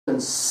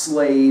woman's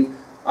slave.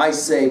 I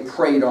say,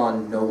 prate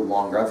on no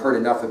longer. I've heard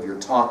enough of your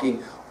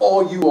talking.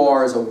 All you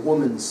are is a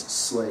woman's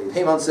slave.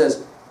 Haman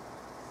says,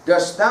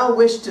 dost thou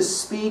wish to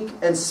speak,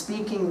 and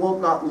speaking wilt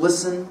not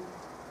listen?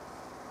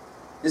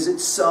 Is it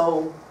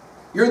so?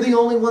 You're the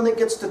only one that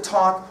gets to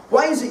talk.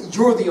 Why is it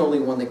you're the only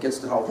one that gets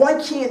to talk?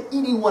 Why can't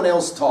anyone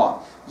else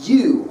talk?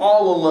 You,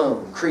 all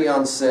alone,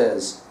 Creon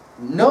says.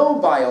 No,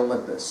 by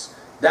Olympus,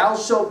 thou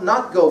shalt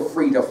not go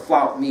free to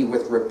flout me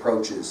with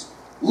reproaches.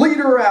 Lead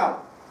her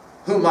out,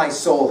 whom my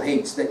soul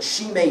hates, that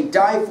she may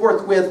die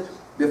forthwith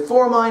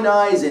before mine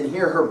eyes and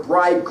hear her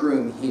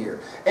bridegroom here.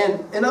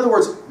 And in other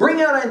words,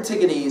 bring out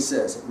Antigone, he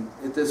says.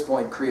 At this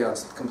point,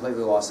 Creon's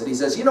completely lost it. He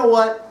says, you know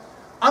what?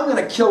 I'm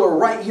going to kill her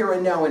right here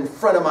and now in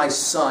front of my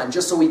son,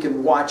 just so he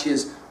can watch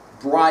his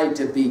bride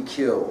to be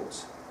killed.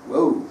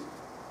 Whoa.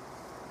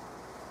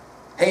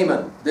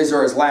 Haman, these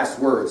are his last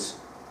words.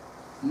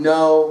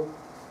 No,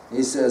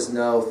 he says,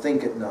 no,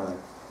 think it not.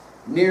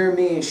 Near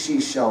me she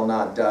shall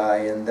not die,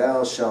 and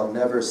thou shalt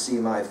never see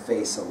my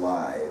face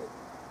alive.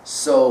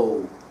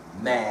 So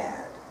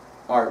mad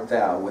art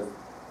thou with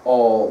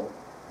all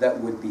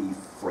that would be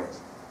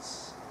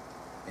friends.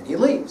 And he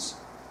leaves.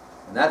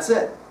 And that's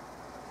it.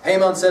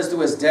 Haman says to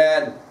his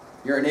dad,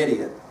 you're an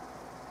idiot.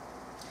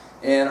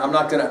 And I'm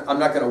not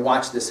gonna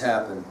watch this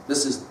happen.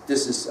 This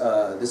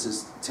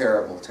is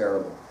terrible,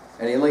 terrible.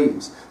 And he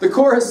leaves. The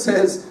chorus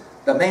says,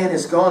 the man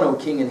is gone, O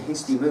king, in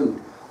hasty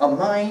mood. A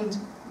mind,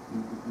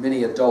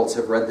 many adults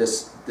have read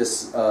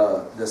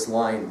this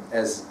line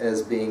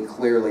as being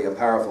clearly a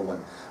powerful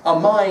one. A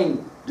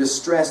mind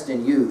distressed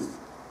in youth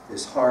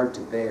is hard to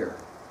bear.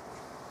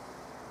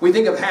 We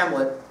think of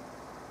Hamlet,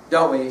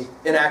 don't we,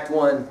 in Act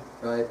 1,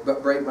 right?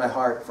 But break my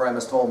heart, for I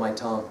must hold my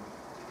tongue.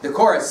 The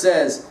chorus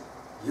says,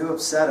 you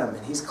upset him,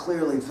 and he's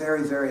clearly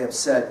very, very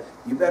upset.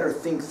 You better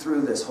think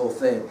through this whole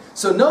thing.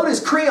 So notice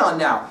Creon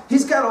now.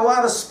 He's got a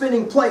lot of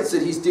spinning plates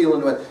that he's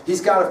dealing with.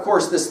 He's got, of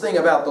course, this thing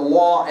about the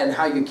law and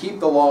how you keep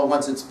the law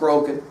once it's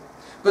broken.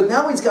 But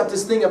now he's got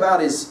this thing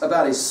about his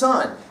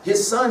son.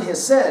 His son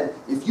has said,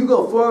 if you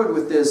go forward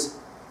with this,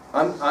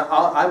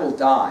 I will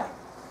die.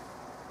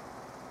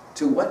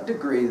 To what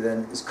degree,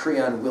 then, is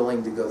Creon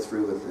willing to go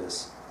through with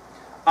this?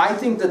 I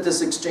think that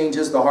this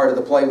exchanges the heart of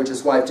the play, which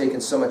is why I've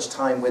taken so much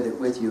time with it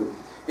with you.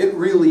 It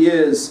really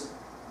is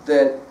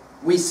that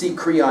we see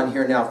Creon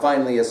here now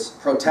finally as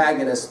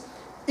protagonist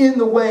in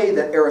the way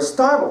that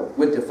Aristotle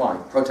would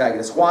define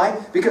protagonist.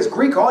 Why? Because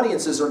Greek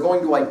audiences are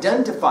going to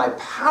identify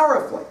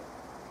powerfully,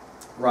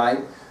 right?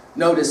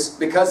 Notice,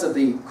 because of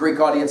the Greek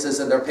audiences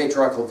and their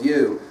patriarchal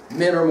view,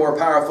 men are more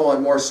powerful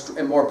and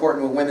more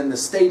important than women. The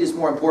state is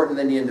more important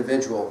than the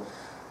individual.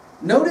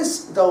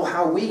 Notice, though,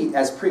 how we,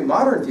 as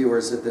pre-modern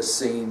viewers of this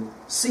scene,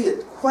 see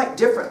it quite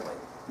differently.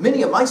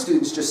 Many of my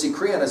students just see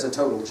Creon as a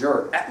total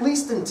jerk, at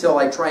least until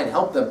I try and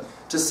help them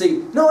to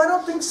see, no, I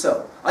don't think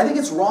so. I think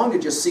it's wrong to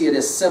just see it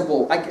as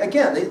simple.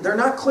 Again, they're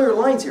not clear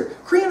lines here.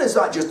 Creon is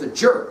not just a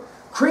jerk.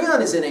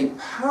 Creon is in a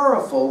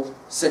powerful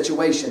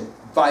situation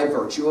by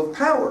virtue of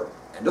power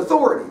and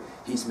authority.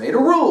 He's made a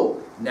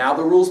rule. Now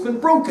the rule's been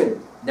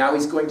broken. Now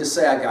he's going to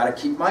say, I got to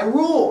keep my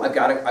rule. I've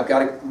got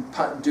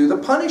to do the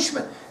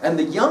punishment. And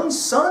the young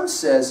son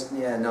says,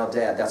 yeah, no,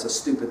 Dad, that's a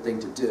stupid thing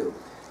to do.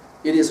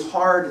 It is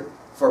hard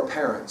for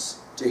parents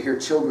to hear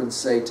children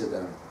say to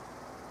them,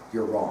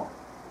 you're wrong.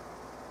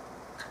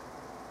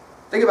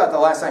 Think about the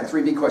last time,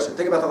 3B question.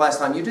 Think about the last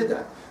time you did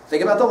that.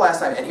 Think about the last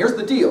time, and here's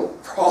the deal.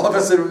 For all of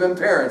us that have been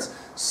parents,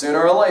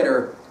 sooner or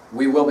later,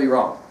 we will be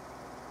wrong.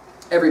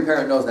 Every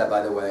parent knows that,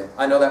 by the way.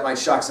 I know that might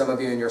shock some of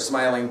you and you're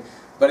smiling,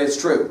 but it's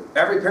true.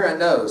 Every parent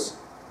knows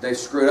they've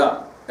screwed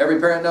up. Every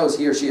parent knows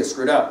he or she has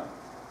screwed up.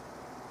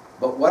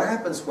 But what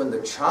happens when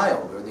the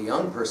child or the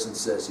young person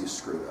says you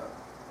screwed up?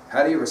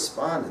 How do you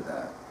respond to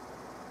that?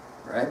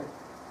 Right?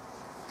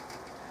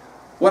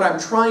 What I'm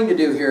trying to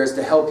do here is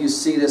to help you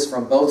see this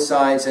from both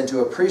sides and to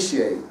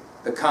appreciate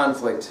the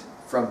conflict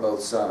from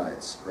both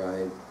sides,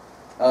 right?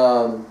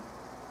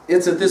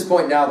 It's at this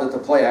point now that the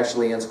play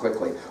actually ends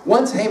quickly.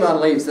 Once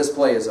Haman leaves, this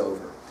play is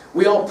over.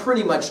 We all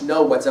pretty much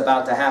know what's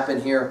about to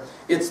happen here.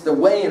 It's the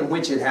way in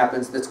which it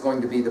happens that's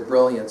going to be the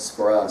brilliance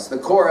for us. The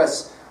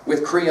chorus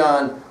with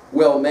Creon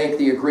will make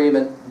the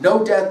agreement,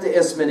 no death to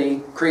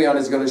Ismene. Creon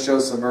is going to show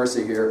some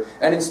mercy here.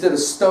 And instead of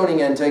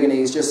stoning Antigone,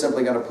 he's just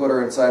simply going to put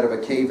her inside of a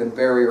cave and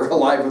bury her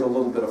alive with a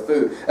little bit of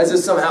food. As if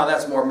somehow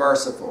that's more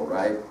merciful,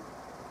 right?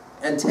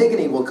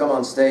 Antigone will come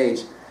on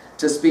stage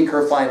to speak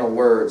her final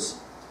words.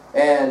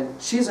 And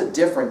she's a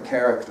different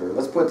character.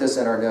 Let's put this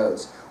in our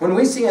notes. When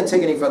we see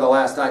Antigone for the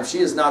last time, she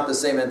is not the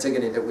same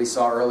Antigone that we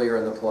saw earlier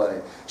in the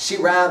play. She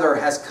rather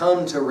has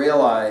come to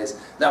realize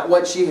that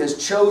what she has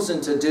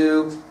chosen to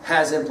do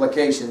has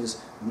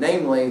implications,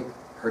 namely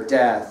her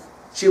death.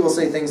 She will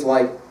say things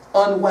like,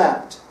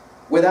 unwept,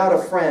 without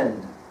a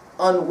friend,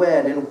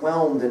 unwed and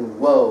whelmed in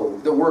woe.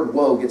 The word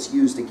woe gets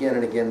used again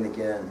and again and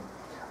again.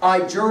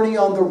 I journey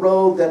on the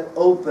road that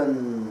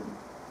open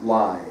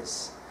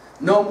lies.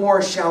 No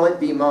more shall it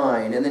be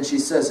mine. And then she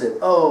says it,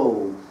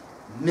 oh,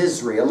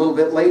 misery. A little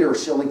bit later,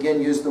 she'll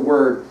again use the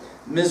word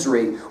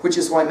misery, which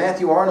is why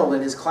Matthew Arnold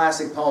in his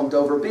classic poem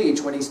Dover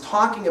Beach, when he's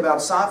talking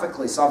about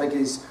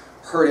Sophocles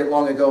heard it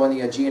long ago in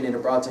the Aegean and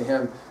it brought to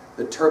him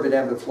the turbid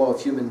ebb and flow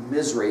of human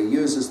misery. He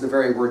uses the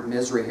very word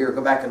misery here.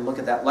 Go back and look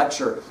at that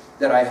lecture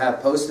that I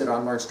have posted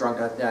on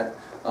LearnStrong.net,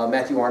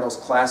 Matthew Arnold's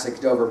classic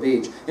Dover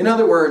Beach. In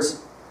other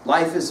words,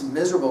 life is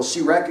miserable.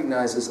 She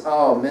recognizes,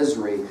 oh,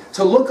 misery.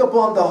 To look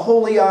upon the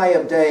holy eye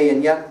of day,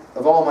 and yet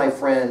of all my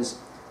friends,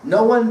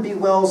 no one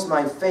bewells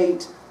my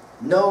fate,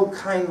 no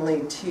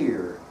kindly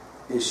tear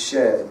is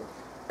shed.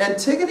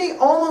 Antigone,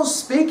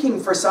 almost speaking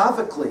for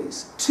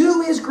Sophocles,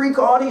 to his Greek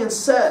audience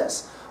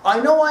says, I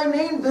know I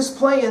named this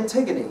play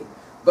Antigone,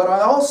 but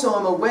I also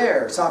am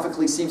aware,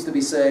 Sophocles seems to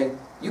be saying,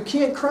 you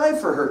can't cry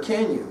for her,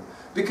 can you?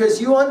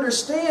 Because you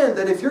understand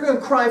that if you're going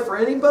to cry for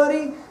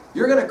anybody,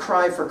 you're going to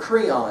cry for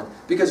Creon,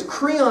 because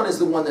Creon is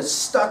the one that's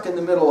stuck in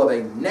the middle of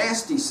a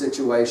nasty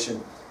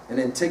situation, and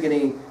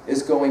Antigone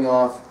is going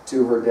off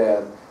to her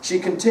death. She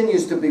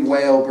continues to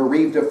bewail,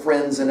 bereaved of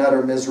friends in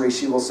utter misery,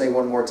 she will say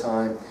one more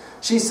time.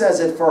 She says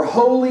it, for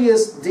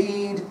holiest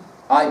deed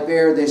I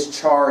bear this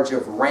charge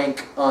of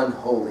rank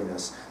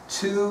unholiness.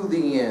 To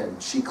the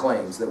end, she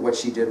claims that what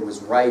she did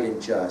was right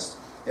and just.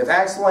 If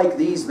acts like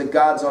these the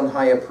gods on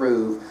high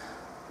approve,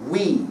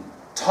 we,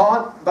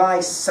 taught by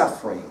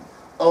suffering,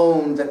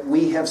 own that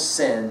we have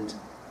sinned.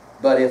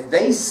 But if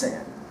they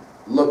sin,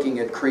 looking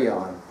at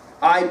Creon,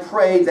 I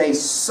pray they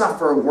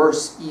suffer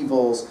worse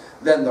evils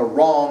than the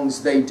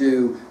wrongs they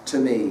do to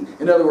me.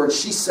 In other words,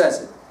 she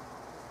says it.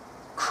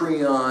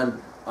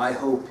 Creon, I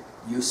hope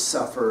you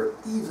suffer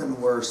even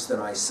worse than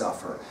I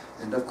suffer.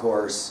 And of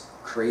course,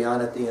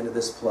 Creon at the end of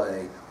this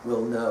play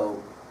will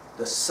know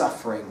the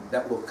suffering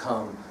that will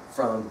come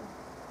from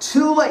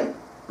too late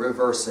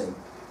reversing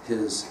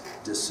his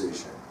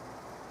decision.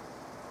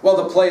 Well,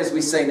 the play, as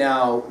we say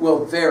now,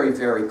 will very,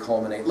 very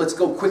culminate. Let's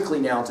go quickly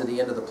now to the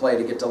end of the play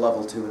to get to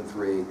level 2 and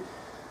 3.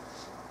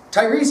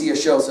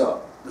 Tiresias shows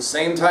up. The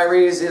same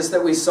Tiresias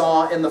that we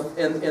saw in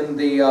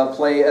the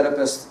play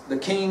Oedipus the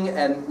King,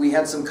 and we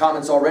had some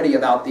comments already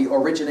about the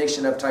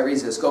origination of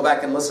Tiresias. Go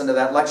back and listen to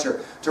that lecture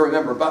to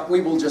remember. But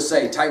we will just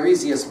say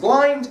Tiresias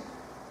blind,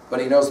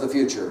 but he knows the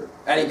future.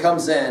 And he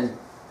comes in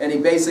and he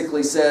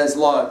basically says,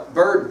 look,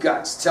 bird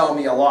guts tell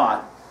me a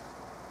lot,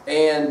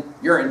 and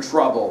you're in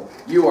trouble.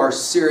 You are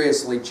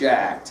seriously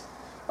jacked.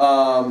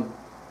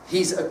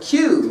 He's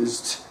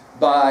accused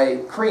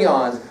by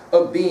Creon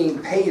of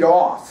being paid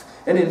off.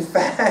 And in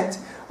fact,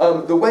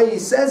 the way he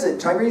says it,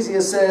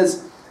 Tiresias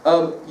says,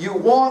 you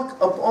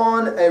walk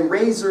upon a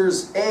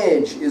razor's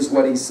edge, is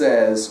what he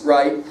says,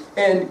 right?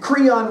 And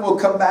Creon will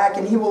come back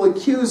and he will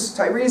accuse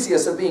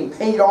Tiresias of being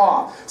paid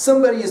off.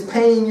 Somebody is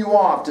paying you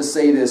off to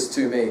say this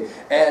to me.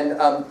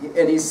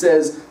 And he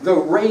says, the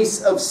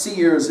race of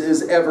seers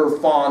is ever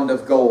fond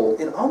of gold.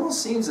 It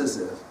almost seems as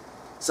if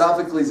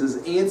Sophocles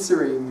is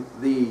answering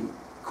the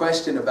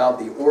question about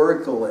the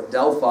oracle at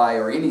Delphi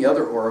or any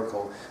other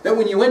oracle, that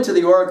when you went to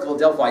the oracle at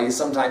Delphi you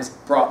sometimes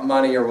brought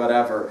money or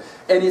whatever,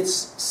 and it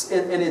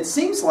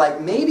seems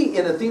like maybe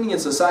in Athenian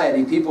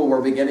society people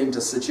were beginning to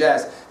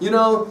suggest, you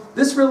know,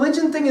 this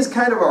religion thing is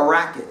kind of a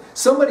racket.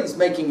 Somebody's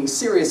making a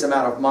serious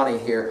amount of money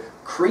here.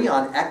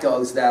 Creon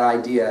echoes that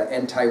idea,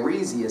 and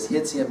Tiresias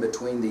hits him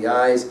between the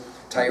eyes.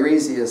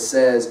 Tiresias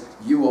says,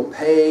 you will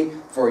pay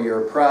for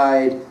your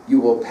pride,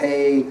 you will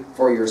pay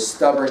for your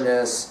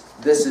stubbornness.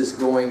 This is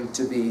going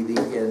to be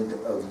the end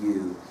of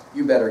you.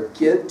 You better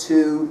get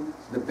to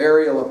the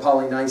burial of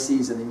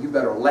Polynices, and then you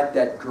better let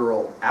that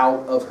girl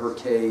out of her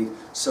cave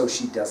so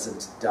she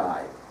doesn't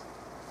die.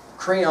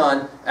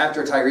 Creon,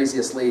 after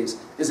Tiresias leaves,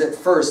 is at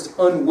first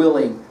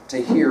unwilling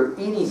to hear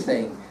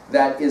anything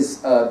that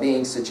is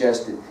being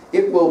suggested.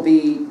 It will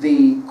be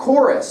the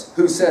chorus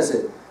who says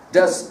it.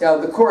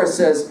 The chorus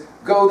says,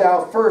 go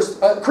thou first.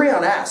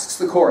 Creon asks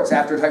the chorus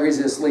after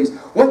Tiresias leaves,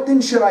 what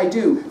then should I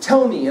do?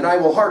 Tell me, and I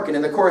will hearken.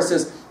 And the chorus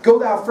says, go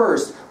thou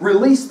first,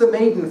 release the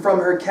maiden from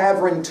her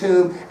cavern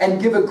tomb,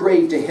 and give a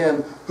grave to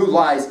him who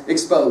lies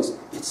exposed.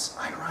 It's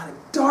ironic,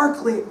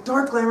 darkly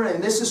ironic.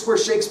 And this is where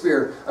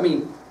Shakespeare,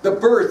 the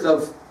birth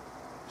of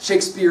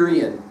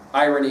Shakespearean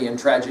irony and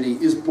tragedy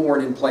is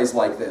born in plays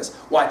like this.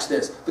 Watch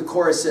this. The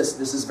chorus says,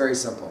 this is very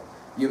simple.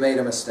 You made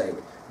a mistake.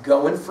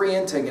 Go and free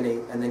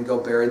Antigone, and then go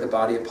bury the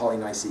body of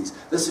Polynices.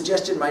 The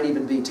suggestion might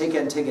even be, take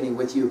Antigone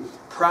with you,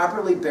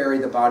 properly bury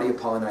the body of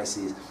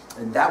Polynices,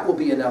 and that will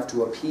be enough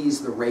to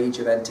appease the rage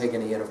of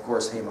Antigone and, of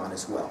course, Haemon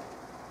as well.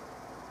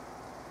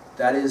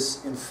 That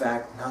is, in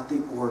fact, not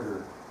the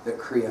order that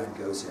Creon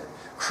goes in.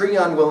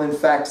 Creon will, in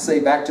fact,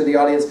 say back to the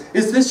audience,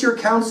 is this your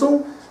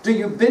counsel? Do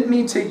you bid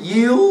me to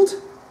yield?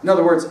 In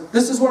other words,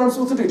 this is what I'm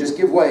supposed to do, just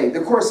give way.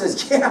 The chorus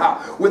says,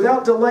 yeah,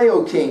 without delay,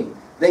 O king.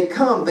 They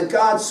come, the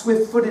gods'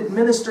 swift-footed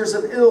ministers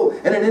of ill,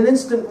 and in an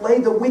instant lay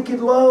the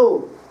wicked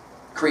low.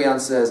 Creon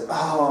says,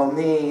 oh,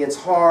 me, it's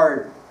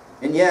hard.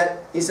 And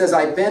yet, he says,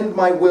 I bend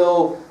my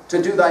will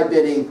to do thy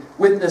bidding.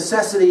 With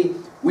necessity,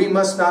 we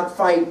must not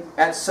fight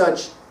at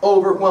such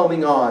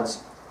overwhelming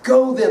odds.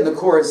 Go then, the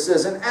chorus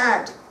says, and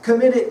act.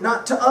 Commit it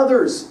not to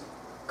others.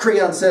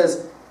 Creon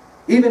says,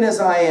 Even as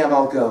I am,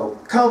 I'll go.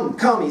 Come,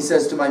 come, he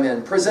says to my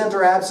men. Present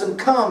or absent,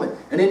 come,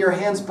 and in your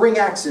hands bring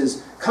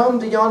axes. Come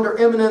to yonder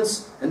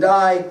eminence, and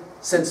I,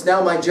 since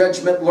now my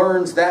judgment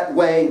learns that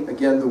way,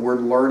 again the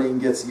word learning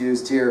gets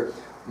used here,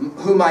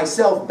 who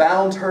myself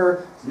bound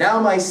her, now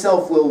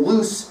myself will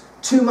loose.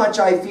 Too much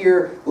I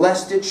fear,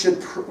 lest it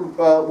should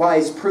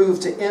wise prove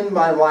to end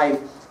my life,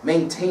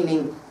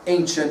 maintaining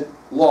ancient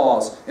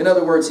laws. In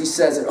other words, he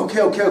says,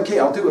 okay,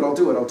 I'll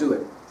do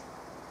it.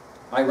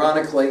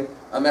 Ironically,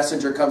 a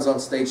messenger comes on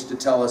stage to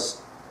tell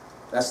us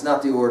that's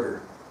not the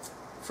order.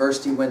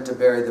 First he went to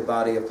bury the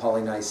body of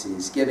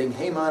Polynices, giving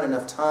Haman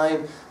enough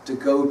time to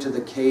go to the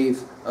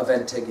cave of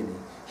Antigone.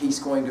 He's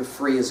going to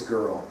free his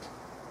girl.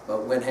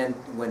 But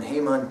when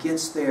Haman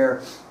gets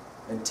there,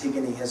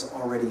 Antigone has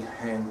already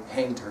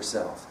hanged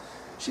herself.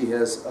 She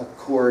has a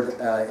cord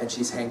and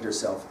she's hanged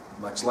herself,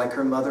 much like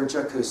her mother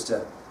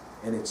Jacusta,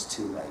 and it's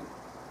too late.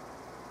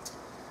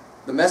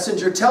 The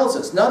messenger tells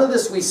us, none of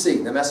this we see,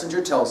 the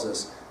messenger tells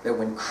us that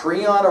when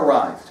Creon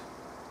arrived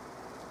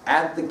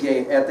at the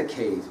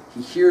cave,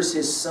 he hears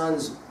his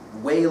son's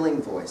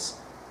wailing voice.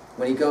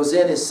 When he goes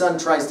in, his son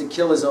tries to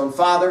kill his own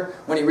father.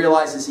 When he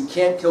realizes he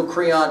can't kill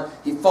Creon,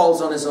 he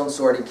falls on his own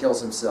sword and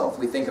kills himself.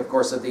 We think, of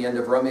course, at the end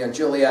of Romeo and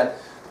Juliet,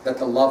 that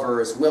the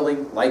lover is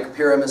willing, like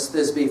Pyramus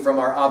Thisbe from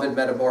our Ovid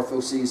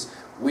Metamorphoses.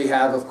 We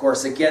have, of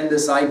course, again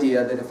this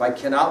idea that if I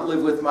cannot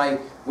live with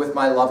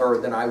my lover,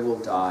 then I will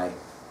die.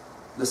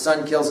 The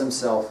son kills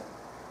himself.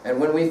 And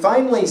when we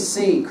finally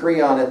see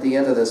Creon at the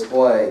end of this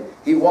play,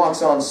 he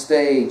walks on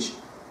stage,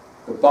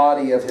 the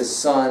body of his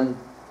son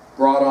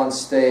brought on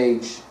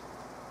stage.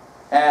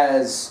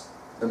 As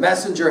the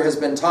messenger has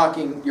been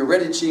talking,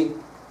 Eurydice,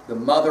 the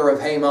mother of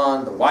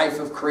Haman, the wife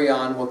of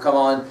Creon, will come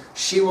on.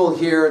 She will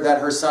hear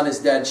that her son is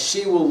dead.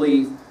 She will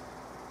leave.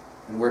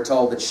 And we're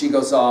told that she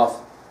goes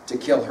off to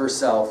kill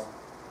herself.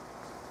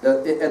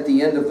 At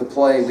the end of the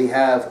play, we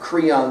have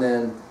Creon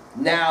then.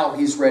 Now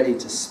he's ready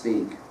to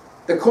speak.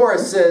 The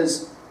chorus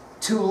says,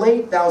 too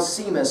late thou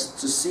seemest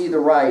to see the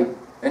right.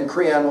 And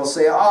Creon will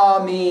say,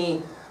 ah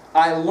me,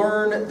 I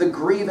learn the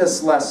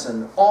grievous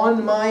lesson.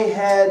 On my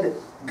head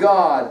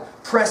God,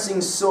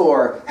 pressing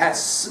sore, hath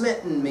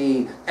smitten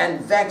me, and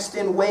vexed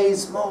in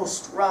ways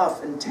most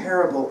rough and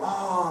terrible.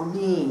 Ah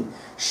me,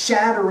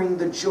 shattering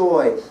the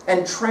joy,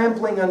 and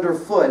trampling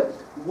underfoot.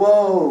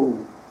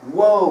 Woe,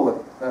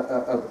 woe,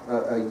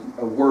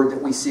 a word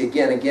that we see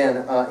again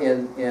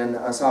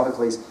in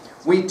Sophocles.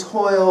 We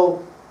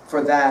toil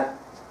for that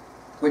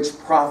which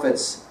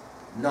profits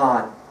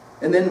not.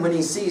 And then when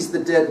he sees the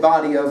dead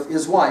body of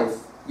his wife,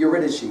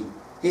 Eurydice,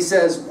 he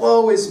says,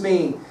 woe is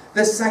me,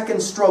 the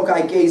second stroke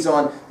I gaze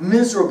on,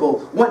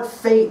 miserable, what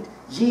fate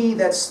ye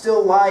that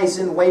still lies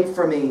in wait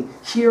for me.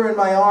 Here in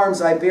my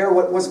arms I bear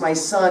what was my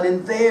son,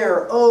 and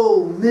there,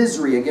 oh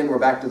misery, again we're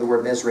back to the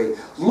word misery,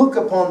 look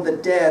upon the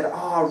dead,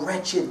 ah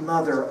wretched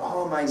mother,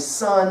 oh my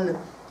son,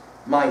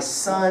 my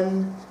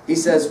son. He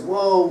says,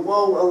 woe,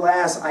 woe,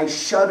 alas, I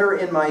shudder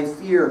in my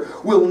fear.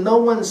 Will no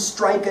one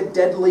strike a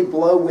deadly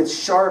blow with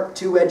sharp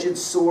two-edged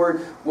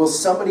sword? Will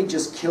somebody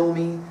just kill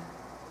me?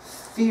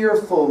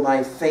 Fearful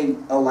my fate,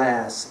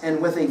 alas,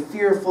 and with a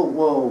fearful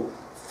woe,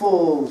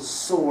 full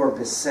sore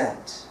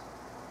beset.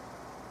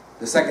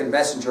 The second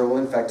messenger will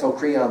in fact tell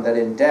Creon that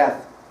in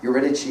death,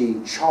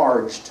 Eurydice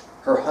charged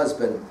her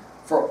husband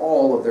for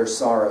all of their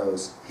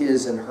sorrows,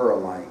 his and her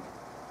alike.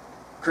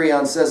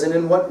 Creon says, and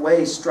in what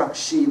way struck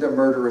she the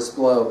murderous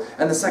blow?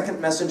 And the second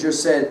messenger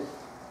said,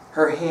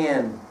 her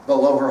hand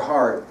below her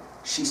heart,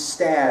 she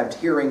stabbed,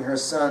 hearing her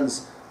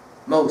son's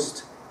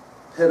most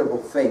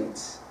pitiable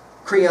fate.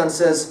 Creon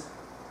says,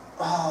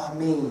 ah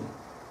me.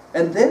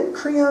 And then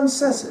Creon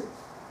says it,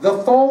 the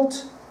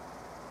fault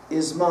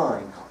is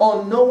mine.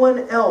 On no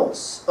one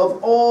else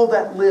of all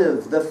that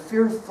live the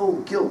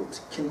fearful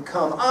guilt can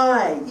come.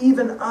 I,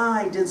 even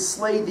I, did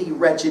slay thee,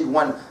 wretched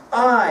one.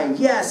 I,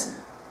 yes,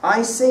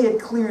 I say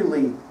it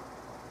clearly.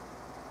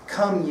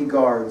 Come, ye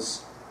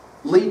guards,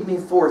 lead me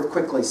forth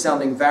quickly,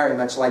 sounding very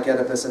much like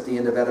Oedipus at the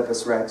end of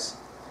Oedipus Rex.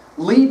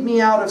 Lead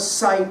me out of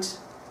sight.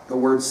 The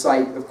word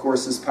sight, of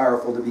course, is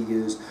powerful to be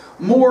used.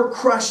 More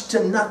crushed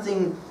to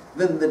nothing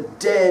than the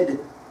dead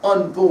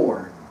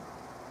unborn.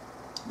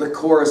 The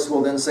chorus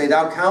will then say,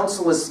 thou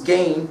counselest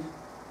gain,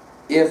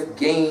 if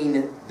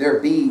gain there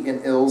be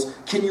in ills.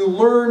 Can you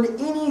learn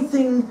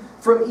anything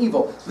from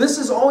evil? This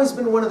has always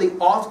been one of the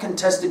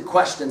oft-contested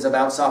questions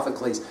about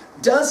Sophocles.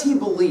 Does he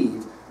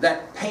believe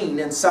that pain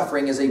and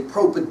suffering is a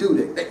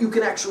propedeutic, that you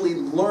can actually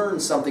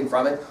learn something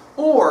from it?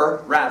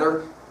 Or,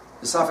 rather,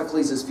 is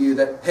Sophocles' view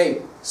that,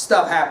 hey,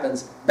 stuff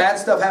happens, bad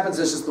stuff happens,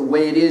 it's just the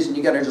way it is, and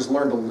you got to just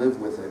learn to live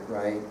with it,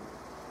 right?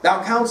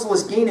 Thou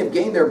counselest gain if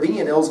gain there be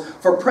in ills,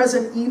 for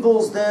present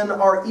evils then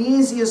are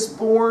easiest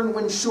borne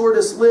when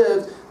shortest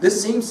lived.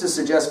 This seems to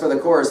suggest for the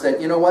chorus that,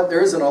 you know what,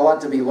 there isn't a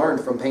lot to be learned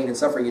from pain and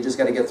suffering, you just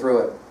got to get through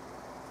it.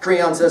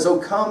 Creon says, oh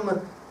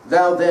come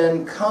thou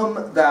then,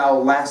 come thou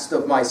last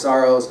of my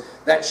sorrows,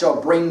 that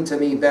shall bring to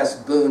me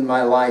best boon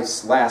my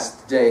life's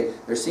last day.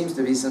 There seems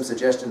to be some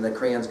suggestion that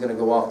Creon's going to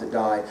go off to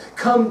die.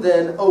 Come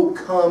then, oh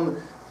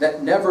come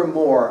that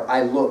nevermore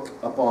I look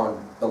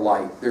upon the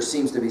light. There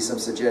seems to be some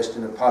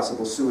suggestion of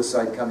possible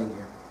suicide coming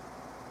here.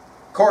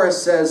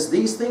 Chorus says,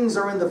 these things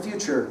are in the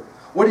future.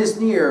 What is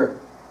near,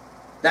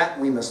 that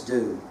we must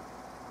do.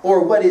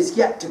 Or what is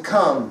yet to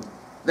come,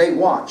 they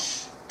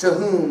watch, to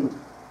whom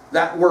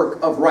that work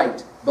of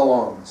right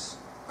belongs.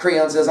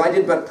 Creon says, I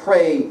did but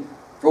pray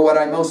for what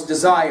I most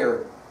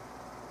desire.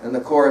 And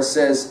the chorus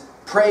says,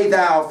 pray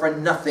thou for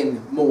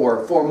nothing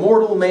more. For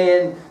mortal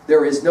man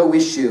there is no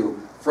issue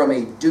from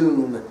a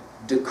doom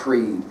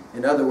decreed.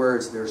 In other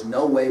words, there's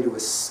no way to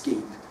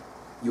escape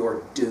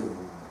your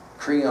doom.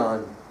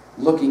 Creon,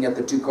 looking at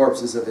the two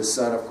corpses of his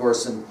son, of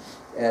course, and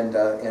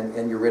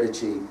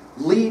Eurydice,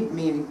 lead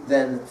me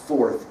then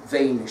forth,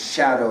 vain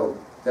shadow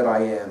that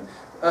I am.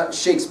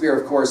 Shakespeare,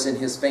 of course, in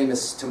his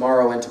famous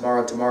Tomorrow and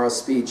Tomorrow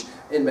speech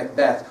in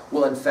Macbeth,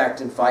 will in fact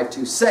in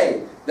 5:2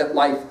 say that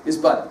life is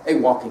but a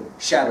walking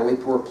shadow, a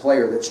poor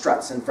player that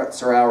struts and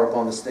frets his hour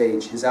upon the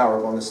stage,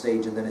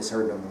 and then is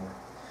heard no more.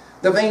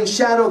 The vain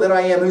shadow that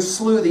I am, who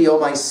slew thee, O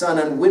my son,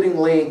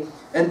 unwittingly,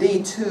 and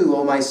thee too,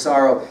 O my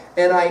sorrow,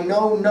 and I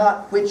know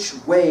not which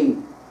way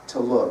to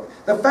look.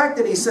 The fact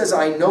that he says,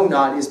 I know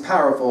not, is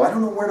powerful. I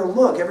don't know where to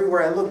look.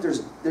 Everywhere I look,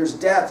 there's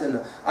death,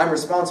 and I'm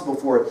responsible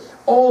for it.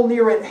 All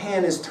near at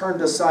hand is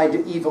turned aside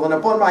to evil, and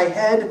upon my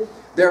head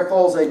there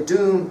falls a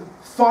doom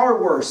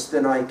far worse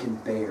than I can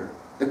bear.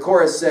 The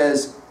chorus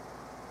says,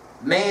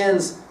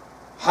 man's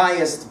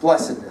highest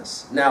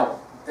blessedness. Now,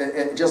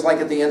 just like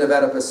at the end of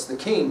Oedipus the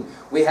King,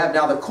 we have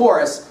now the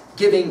chorus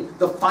giving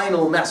the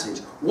final message.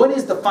 What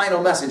is the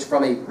final message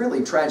from a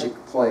really tragic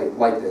play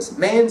like this?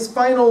 Man's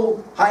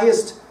final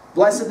highest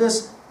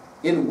blessedness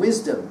in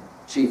wisdom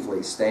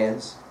chiefly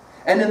stands.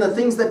 And in the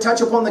things that touch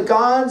upon the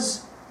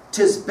gods,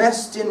 'tis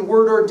best in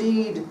word or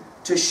deed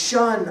to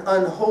shun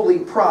unholy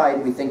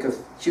pride. We think of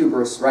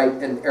hubris, right,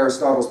 in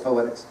Aristotle's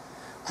Poetics.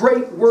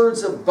 Great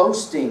words of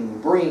boasting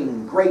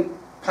bring great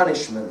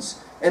punishments.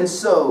 And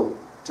so,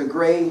 to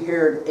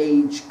gray-haired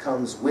age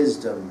comes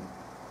wisdom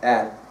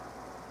at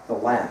the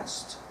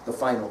last. The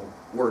final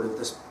word of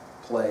this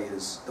play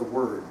is the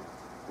word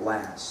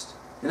last.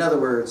 In other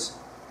words,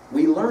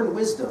 we learn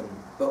wisdom,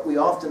 but we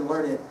often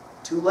learn it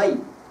too late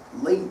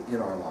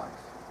in our life.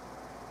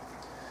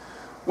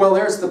 Well,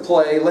 there's the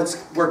play. Let's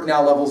work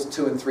now levels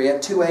 2 and 3.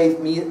 At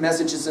 2A,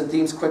 messages and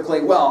themes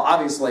quickly. Well,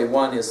 obviously,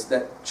 one is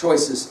that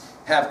choices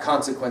have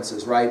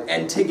consequences, right?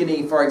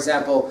 Antigone, for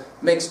example,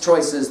 makes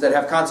choices that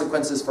have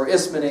consequences for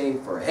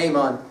Ismene, for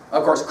Haemon.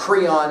 Of course,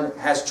 Creon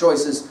has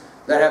choices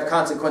that have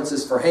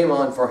consequences for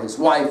Haemon, for his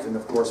wife, and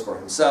of course for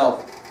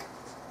himself.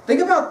 Think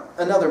about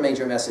another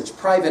major message,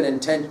 private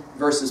intent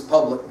versus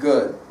public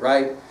good,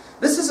 right?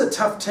 This is a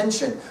tough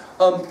tension.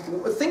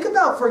 Think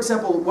about, for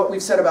example, what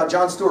we've said about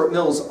John Stuart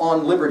Mill's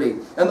On Liberty,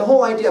 and the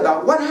whole idea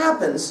about what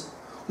happens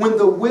when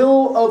the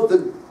will of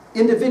the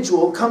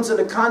individual comes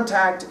into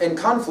contact and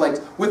conflict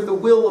with the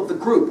will of the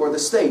group or the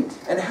state,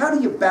 and how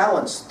do you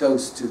balance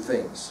those two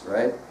things,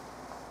 right?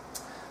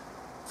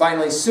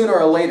 Finally, sooner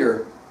or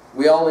later,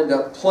 we all end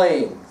up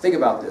playing, think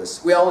about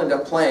this, we all end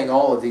up playing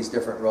all of these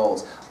different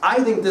roles.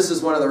 I think this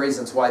is one of the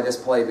reasons why this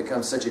play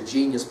becomes such a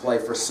genius play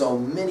for so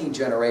many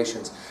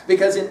generations.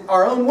 Because in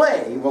our own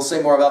way, we'll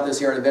say more about this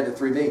here in a bit at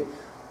 3B,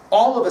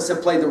 all of us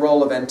have played the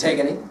role of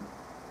Antigone,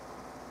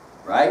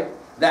 right?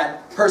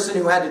 That person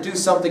who had to do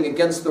something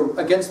against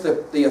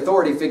the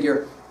authority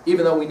figure,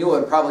 even though we knew it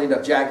would probably end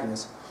up jacking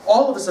us.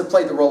 All of us have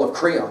played the role of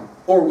Creon,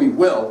 or we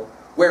will,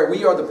 where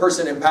we are the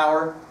person in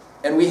power,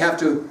 and we have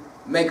to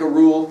make a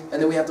rule,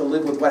 and then we have to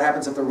live with what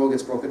happens if the rule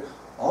gets broken.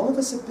 All of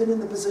us have been in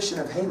the position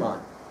of Haemon,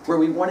 where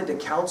we wanted to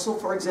counsel,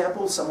 for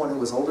example, someone who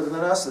was older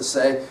than us to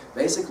say,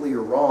 basically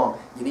you're wrong,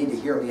 you need to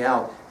hear me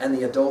out, and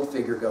the adult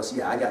figure goes,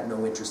 yeah, I got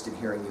no interest in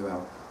hearing you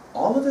out.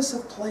 All of us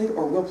have played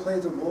or will play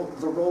the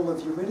role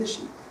of Eurydice,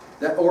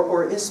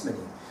 or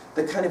Ismene,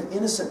 the kind of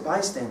innocent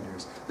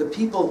bystanders, the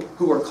people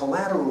who are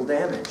collateral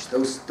damage,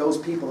 those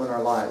people in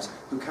our lives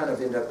who kind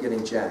of end up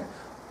getting jacked.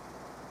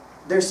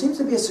 There seems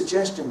to be a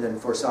suggestion then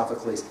for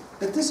Sophocles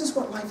that this is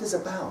what life is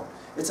about.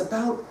 It's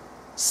about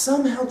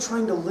somehow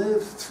trying to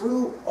live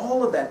through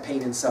all of that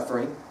pain and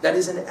suffering that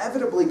is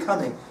inevitably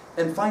coming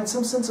and find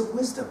some sense of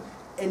wisdom.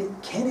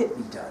 And can it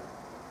be done?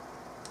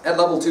 At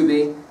level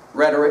 2B,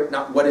 rhetoric,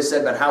 not what is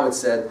said, but how it's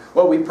said.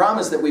 Well, we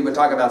promised that we would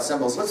talk about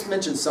symbols. Let's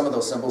mention some of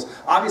those symbols.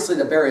 Obviously,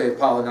 the burial of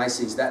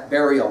Polynices, that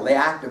burial, the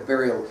act of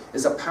burial,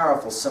 is a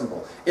powerful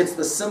symbol. It's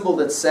the symbol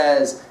that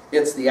says,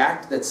 it's the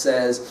act that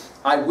says,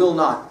 I will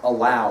not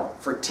allow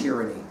for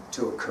tyranny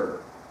to occur.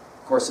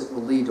 Of course, it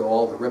will lead to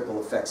all the ripple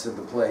effects of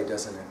the play,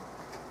 doesn't it?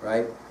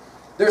 Right?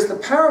 There's the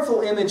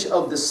powerful image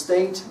of the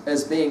state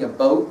as being a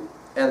boat,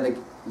 and the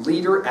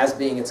leader as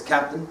being its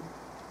captain,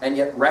 and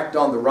yet wrecked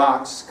on the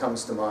rocks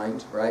comes to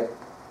mind, right?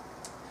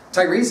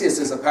 Tiresias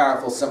is a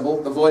powerful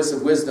symbol, the voice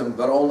of wisdom,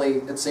 but only,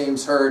 it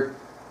seems, heard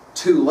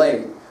too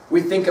late.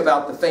 We think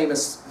about the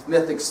famous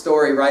mythic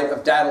story, right,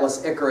 of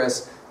Daedalus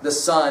Icarus, the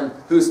son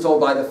who's told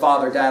by the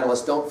father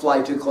Daedalus, don't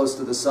fly too close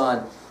to the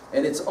sun.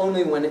 And it's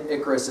only when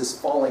Icarus is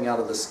falling out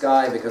of the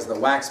sky because the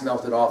wax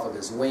melted off of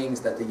his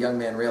wings that the young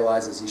man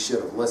realizes he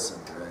should have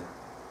listened,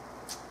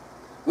 right?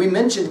 We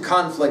mentioned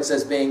conflicts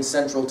as being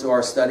central to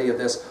our study of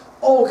this.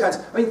 All kinds.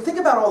 I mean, think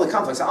about all the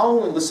conflicts. I'll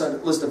only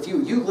list a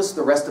few. You list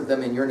the rest of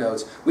them in your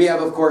notes. We have,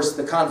 of course,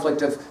 the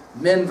conflict of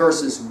men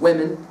versus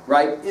women,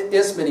 right?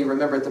 Ismene,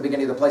 remember at the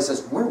beginning of the play,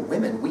 says, we're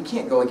women. We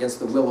can't go against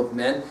the will of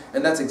men.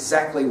 And that's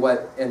exactly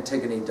what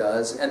Antigone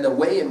does. And the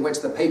way in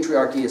which the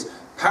patriarchy is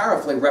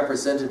powerfully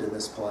represented in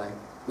this play.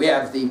 We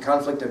have the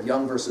conflict of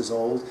young versus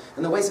old,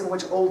 and the ways in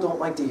which old don't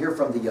like to hear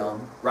from the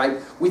young, right?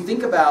 We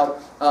think about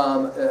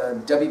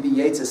W.B.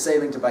 Yeats'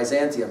 Sailing to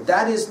Byzantium.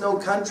 That is no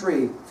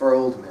country for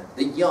old men,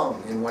 the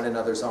young in one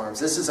another's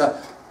arms. This is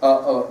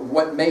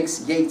what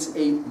makes Yeats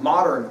a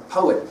modern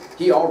poet.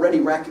 He already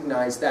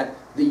recognized that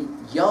the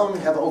young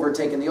have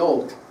overtaken the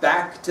old.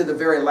 Back to the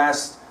very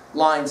last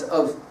lines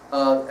of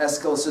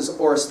Aeschylus's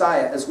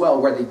Oresteia as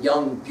well, where the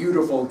young,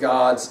 beautiful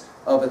gods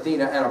of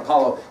Athena and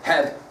Apollo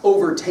have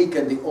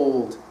overtaken the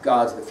old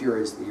gods, the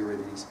Furies, the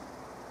Euripides,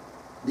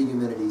 the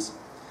Eumenides.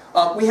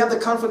 We have the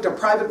conflict of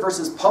private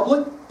versus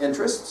public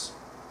interests.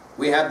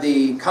 We have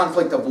the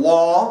conflict of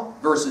law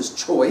versus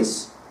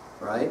choice,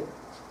 right?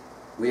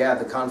 We have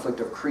the conflict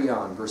of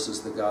Creon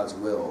versus the god's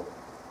will.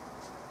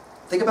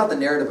 Think about the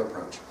narrative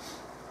approach.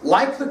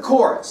 Like the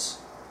chorus,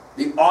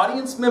 the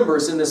audience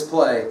members in this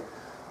play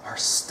are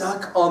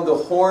stuck on the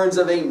horns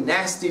of a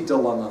nasty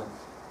dilemma.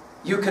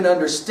 You can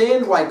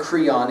understand why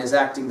Creon is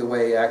acting the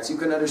way he acts. You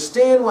can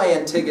understand why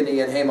Antigone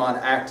and Haemon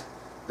act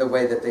the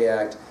way that they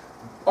act.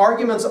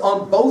 Arguments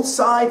on both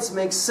sides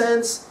make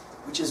sense,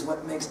 which is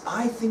what makes,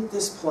 I think,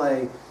 this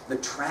play the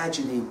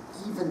tragedy,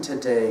 even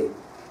today,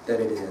 that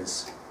it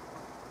is.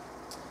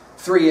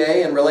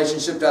 3a, in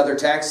relationship to other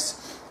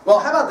texts. Well,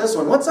 how about this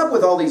one? What's up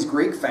with all these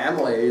Greek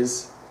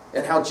families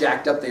and how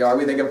jacked up they are?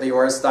 We think of the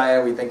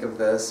Oresteia, we think of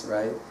this,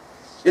 right?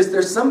 Is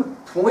there some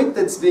point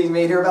that's being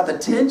made here about the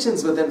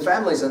tensions within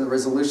families and the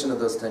resolution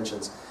of those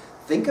tensions?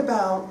 Think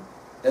about,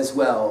 as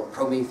well,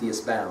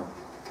 Prometheus Bound.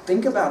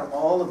 Think about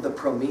all of the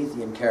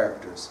Promethean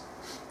characters.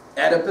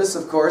 Oedipus,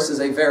 of course, is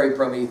a very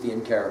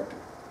Promethean character.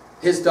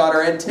 His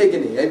daughter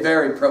Antigone, a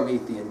very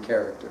Promethean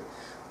character.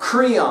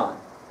 Creon,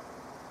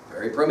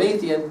 very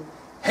Promethean.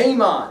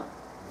 Haemon,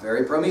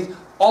 very Promethean.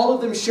 All of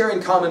them share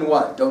in common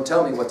what? Don't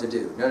tell me what to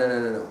do.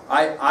 No.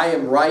 I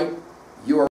am right, you are